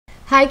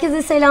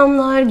Herkese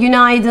selamlar,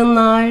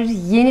 günaydınlar.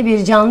 Yeni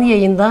bir canlı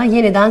yayında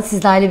yeniden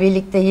sizlerle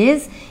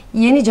birlikteyiz.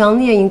 Yeni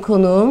canlı yayın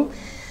konuğum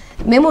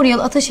Memorial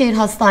Ataşehir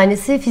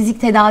Hastanesi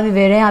Fizik Tedavi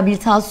ve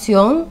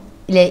Rehabilitasyon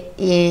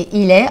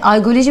ile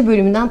Algoloji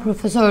bölümünden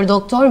Profesör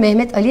Doktor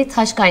Mehmet Ali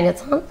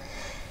Taşkaynatan.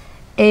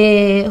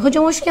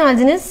 Hocam hoş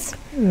geldiniz.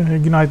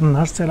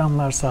 Günaydınlar,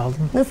 selamlar, sağ olun.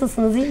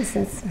 Nasılsınız, iyi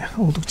misiniz?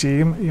 Oldukça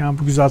iyiyim. Yani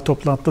bu güzel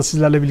toplantıda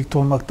sizlerle birlikte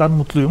olmaktan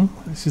mutluyum.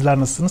 Sizler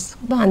nasılsınız?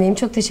 Ben deyim,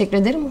 çok teşekkür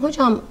ederim.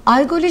 Hocam,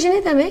 algoloji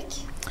ne demek?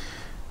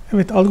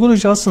 Evet,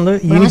 algoloji aslında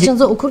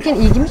branşınıza okurken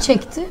ilgimi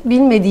çekti.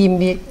 Bilmediğim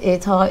bir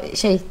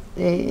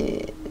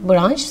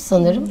branş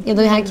sanırım. Ya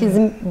da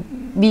herkesin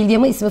bildiği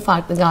ama ismi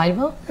farklı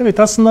galiba. Evet,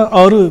 aslında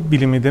ağrı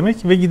bilimi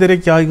demek ve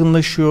giderek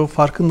yaygınlaşıyor,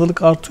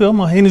 farkındalık artıyor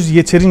ama henüz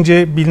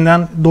yeterince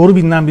bilinen, doğru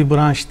bilinen bir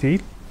branş değil.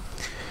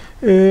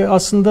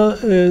 Aslında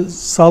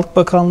Sağlık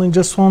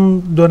Bakanlığı'nca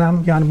son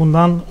dönem, yani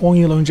bundan 10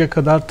 yıl önce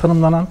kadar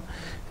tanımlanan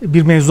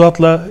bir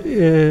mevzuatla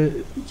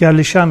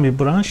yerleşen bir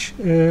branş.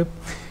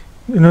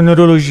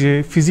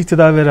 Nöroloji, fizik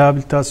tedavi ve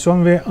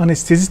rehabilitasyon ve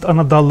anestezist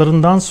ana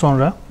dallarından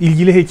sonra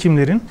ilgili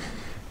hekimlerin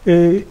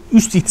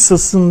üst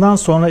ihtisasından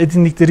sonra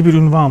edindikleri bir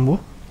ünvan bu.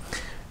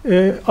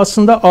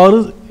 Aslında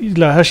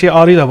ağrıyla, her şey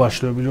ağrıyla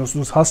başlıyor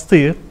biliyorsunuz.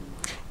 Hastayı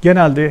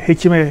genelde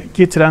hekime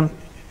getiren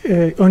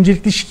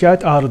öncelikli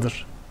şikayet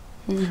ağrıdır.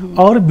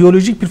 Ağrı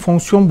biyolojik bir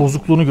fonksiyon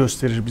bozukluğunu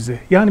gösterir bize.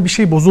 Yani bir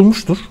şey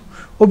bozulmuştur.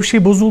 O bir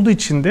şey bozulduğu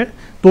için de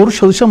doğru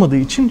çalışamadığı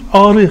için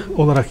ağrı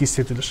olarak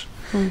hissedilir.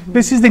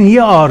 Ve siz de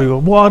niye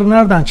ağrıyor, bu ağrı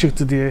nereden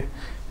çıktı diye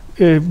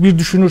bir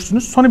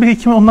düşünürsünüz. Sonra bir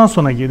hekime ondan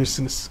sonra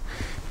gelirsiniz.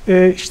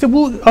 İşte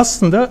bu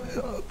aslında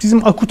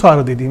bizim akut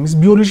ağrı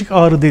dediğimiz, biyolojik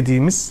ağrı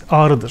dediğimiz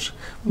ağrıdır.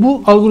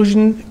 Bu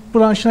algolojinin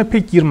branşına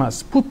pek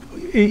girmez. Bu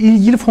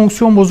ilgili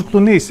fonksiyon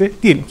bozukluğu neyse,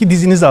 diyelim ki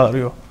diziniz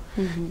ağrıyor.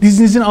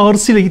 Dizinizin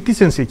ağrısıyla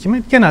gittiyseniz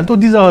hekime, genelde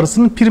o diz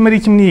ağrısının primer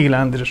hekimliği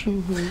ilgilendirir.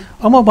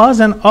 Ama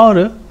bazen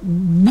ağrı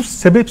bu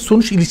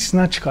sebep-sonuç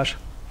ilişkisinden çıkar.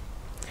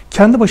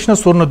 Kendi başına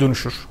soruna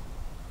dönüşür.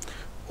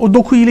 O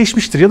doku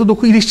iyileşmiştir ya da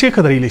doku iyileşeceğe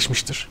kadar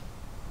iyileşmiştir.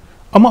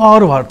 Ama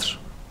ağrı vardır.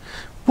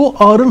 Bu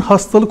ağrının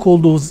hastalık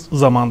olduğu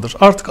zamandır.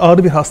 Artık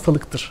ağrı bir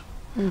hastalıktır.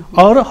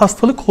 Ağrı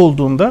hastalık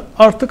olduğunda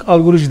artık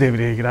algoloji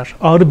devreye girer.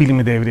 Ağrı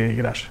bilimi devreye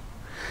girer.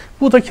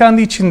 Bu da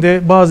kendi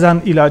içinde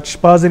bazen ilaç,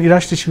 bazen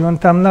ilaç dışı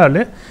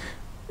yöntemlerle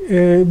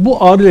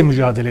bu ağrı ile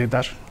mücadele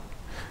eder.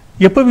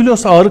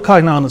 Yapabiliyorsa ağrı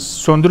kaynağını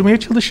söndürmeye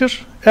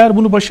çalışır. Eğer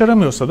bunu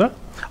başaramıyorsa da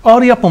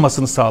ağrı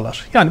yapmamasını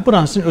sağlar. Yani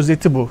branşın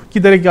özeti bu.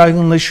 Giderek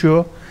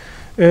yaygınlaşıyor.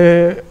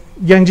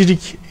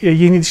 Gencecik,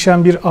 yeni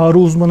yetişen bir ağrı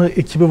uzmanı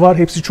ekibi var.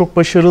 Hepsi çok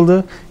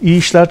başarılı, iyi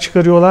işler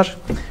çıkarıyorlar.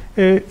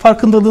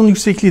 Farkındalığın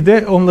yüksekliği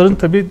de onların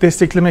tabii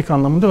desteklemek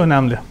anlamında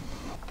önemli.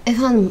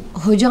 Efendim,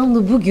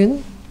 hocamla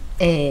bugün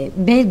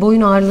bel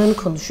boyun ağrılarını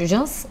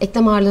konuşacağız,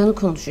 eklem ağrılarını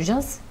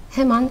konuşacağız.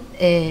 Hemen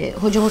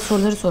hocama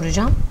soruları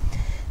soracağım.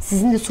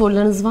 Sizin de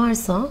sorularınız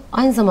varsa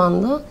aynı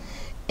zamanda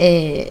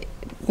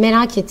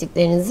merak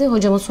ettiklerinizi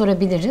hocama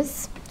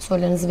sorabiliriz.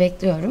 Sorularınızı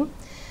bekliyorum.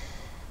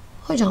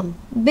 Hocam,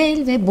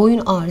 bel ve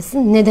boyun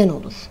ağrısı neden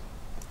olur?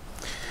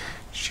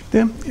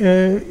 Şimdi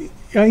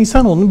yani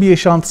insanoğlunun bir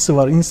yaşantısı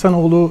var.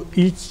 İnsanoğlu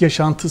ilk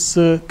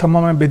yaşantısı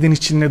tamamen beden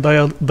içine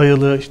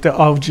dayalı, işte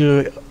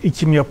avcı,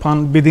 ekim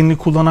yapan, bedenini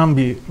kullanan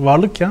bir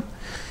varlıkken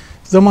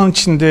zaman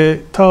içinde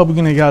ta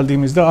bugüne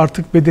geldiğimizde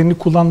artık bedenini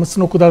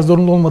kullanmasının o kadar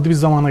zorunlu olmadığı bir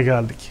zamana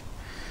geldik.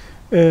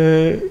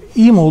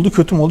 İyi mi oldu,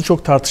 kötü mü oldu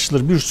çok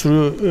tartışılır. Bir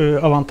sürü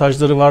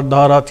avantajları var.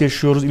 Daha rahat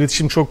yaşıyoruz.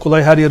 İletişim çok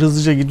kolay. Her yer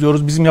hızlıca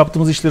gidiyoruz. Bizim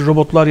yaptığımız işleri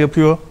robotlar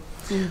yapıyor.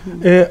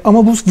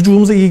 Ama bu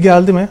vücudumuza iyi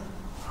geldi mi?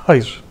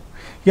 Hayır.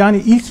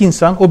 Yani ilk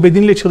insan, o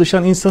bedeniyle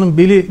çalışan insanın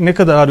beli ne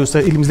kadar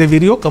ağrıyorsa, elimizde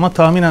veri yok ama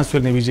tahminen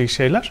söylenebilecek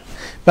şeyler.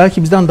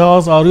 Belki bizden daha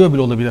az ağrıyor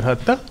bile olabilir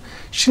hatta.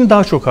 Şimdi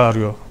daha çok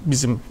ağrıyor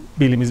bizim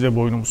belimiz ve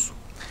boynumuz.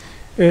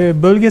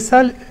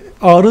 Bölgesel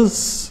ağrı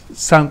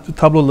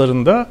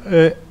tablolarında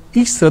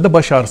ilk sırada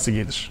baş ağrısı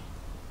gelir.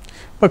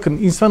 Bakın,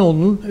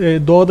 insanoğlunun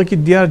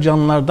doğadaki diğer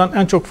canlılardan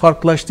en çok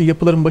farklılaştığı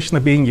yapıların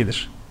başına beyin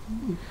gelir.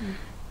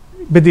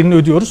 Bedenini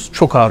ödüyoruz,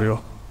 çok ağrıyor.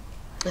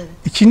 Evet.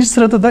 İkinci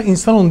sırada da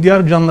insanoğlunun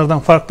diğer canlılardan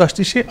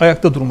farklılaştığı şey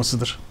ayakta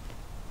durmasıdır.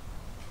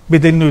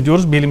 Bedenini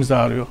ödüyoruz, belimiz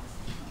ağrıyor.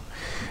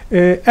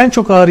 En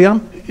çok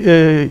ağrıyan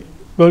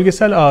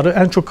bölgesel ağrı,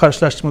 en çok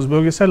karşılaştığımız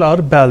bölgesel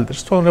ağrı beldir.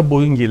 Sonra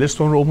boyun gelir,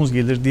 sonra omuz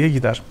gelir diye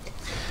gider.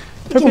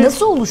 Peki tabii,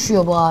 nasıl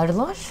oluşuyor bu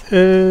ağrılar?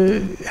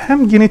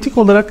 Hem genetik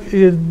olarak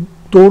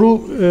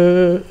doğru,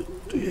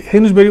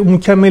 henüz böyle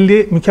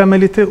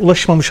mükemmeliyete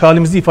ulaşmamış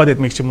halimizi ifade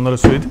etmek için bunları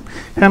söyledim.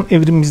 Hem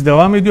evrimimiz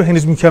devam ediyor,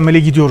 henüz mükemmele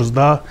gidiyoruz.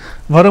 Daha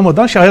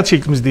varamadan hayat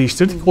şeklimizi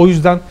değiştirdik. O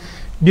yüzden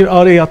bir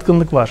ağrıya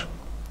yatkınlık var.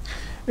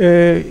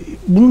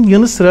 Bunun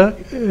yanı sıra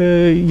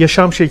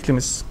yaşam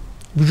şeklimiz,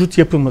 vücut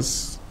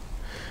yapımız,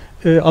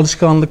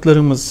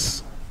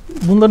 alışkanlıklarımız,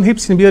 bunların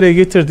hepsini bir araya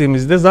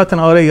getirdiğimizde zaten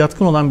ağrıya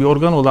yatkın olan bir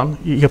organ olan,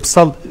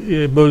 yapısal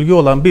bölge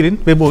olan belin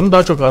ve boynun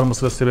daha çok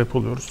ağrımasına sebep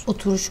oluyoruz.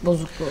 Oturuş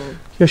bozukluğu.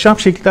 Yaşam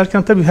şekli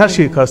derken tabii her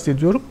şeyi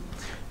kastediyorum.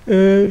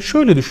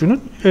 Şöyle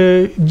düşünün,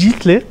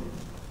 ciltle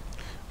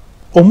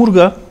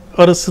omurga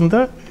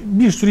arasında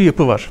bir sürü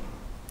yapı var.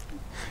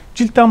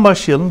 Ciltten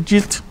başlayalım.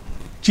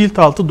 Cilt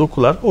altı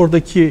dokular,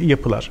 oradaki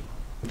yapılar,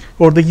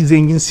 oradaki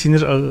zengin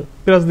sinir ağı,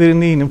 biraz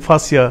derine inin,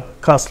 fasya,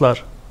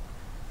 kaslar,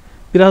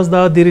 biraz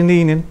daha derine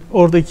inin,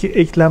 oradaki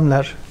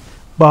eklemler,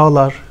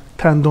 bağlar,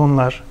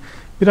 tendonlar,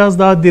 biraz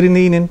daha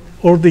derine inin,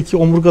 oradaki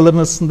omurgaların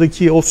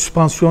arasındaki o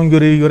süspansiyon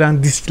görevi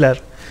gören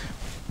diskler,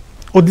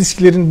 o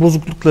disklerin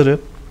bozuklukları,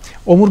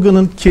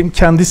 omurganın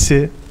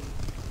kendisi,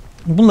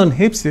 bunların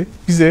hepsi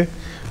bize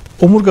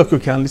omurga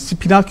kökenli,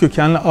 spinal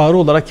kökenli ağrı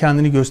olarak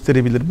kendini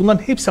gösterebilir.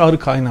 Bunların hepsi ağrı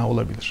kaynağı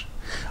olabilir.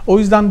 O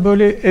yüzden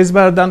böyle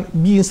ezberden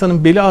bir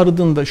insanın beli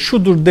ağrıdığında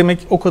şudur demek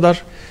o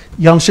kadar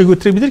yanlışa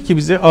götürebilir ki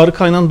bize ağrı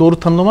kaynağını doğru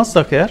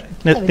tanımlamazsak eğer,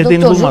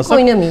 nedeni bulmazsak.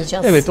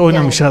 Oynamayacağız. Evet,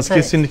 oynamayacağız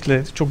yani, kesinlikle.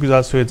 Evet. Çok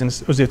güzel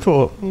söylediniz. Özeti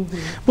o.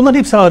 Bunların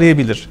hepsi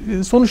ağrıyabilir.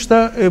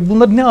 Sonuçta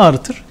bunlar ne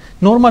ağrıtır?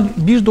 Normal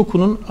bir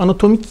dokunun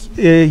anatomik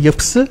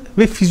yapısı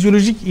ve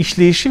fizyolojik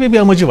işleyişi ve bir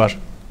amacı var.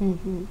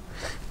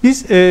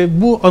 Biz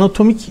bu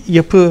anatomik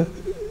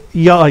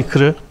yapıya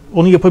aykırı,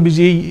 onun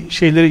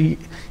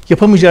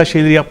yapamayacağı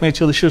şeyleri yapmaya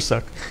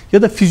çalışırsak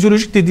ya da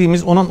fizyolojik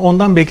dediğimiz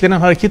ondan beklenen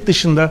hareket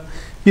dışında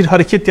bir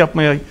hareket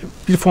yapmaya,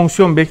 bir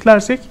fonksiyon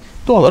beklersek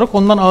doğal olarak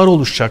ondan ağrı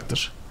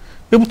oluşacaktır.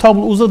 Ve bu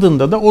tablo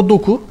uzadığında da o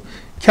doku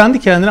kendi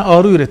kendine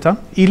ağrı üreten,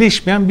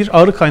 iyileşmeyen bir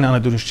ağrı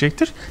kaynağına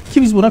dönüşecektir.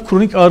 Ki biz buna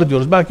kronik ağrı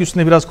diyoruz. Belki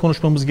üstünde biraz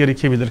konuşmamız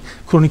gerekebilir.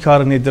 Kronik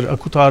ağrı nedir,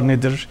 akut ağrı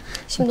nedir,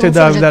 şimdi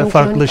tedaviler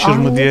farklılaşır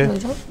mı diye.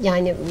 Hocam?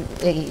 Yani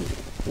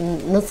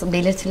nasıl,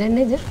 belirtileri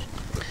nedir?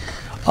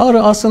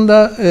 Ağrı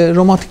aslında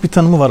romantik bir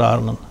tanımı var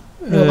ağrının.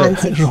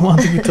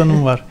 Romantik bir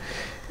tanımı var.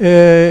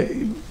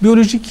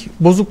 Biyolojik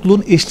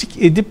bozukluğun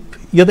eşlik edip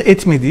ya da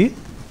etmediği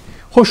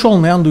hoş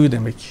olmayan duyu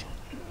demek.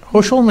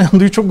 Hoş olmayan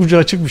duyu çok ucu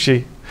açık bir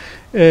şey.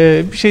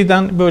 Bir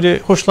şeyden böyle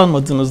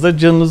hoşlanmadığınızda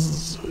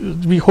canınız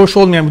bir hoş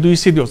olmayan bir duyu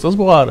hissediyorsanız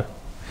bu ağrı.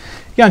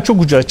 Yani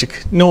çok ucu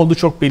açık. Ne olduğu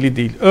çok belli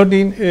değil.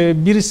 Örneğin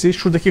birisi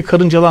şuradaki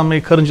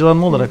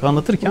karıncalanma olarak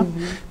anlatırken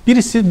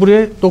birisi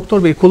buraya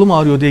doktor bey kolum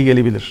ağrıyor diye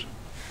gelebilir.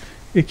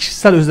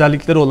 Kişisel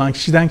özellikleri olan,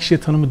 kişiden kişiye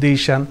tanımı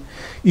değişen,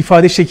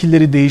 ifade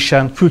şekilleri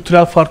değişen,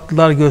 kültürel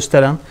farklılıklar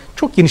gösteren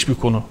çok geniş bir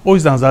konu. O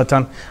yüzden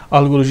zaten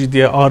algoloji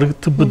diye, ağrı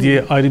tıbbı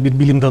diye ayrı bir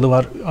bilim dalı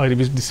var, ayrı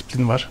bir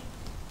disiplin var.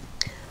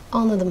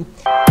 Anladım.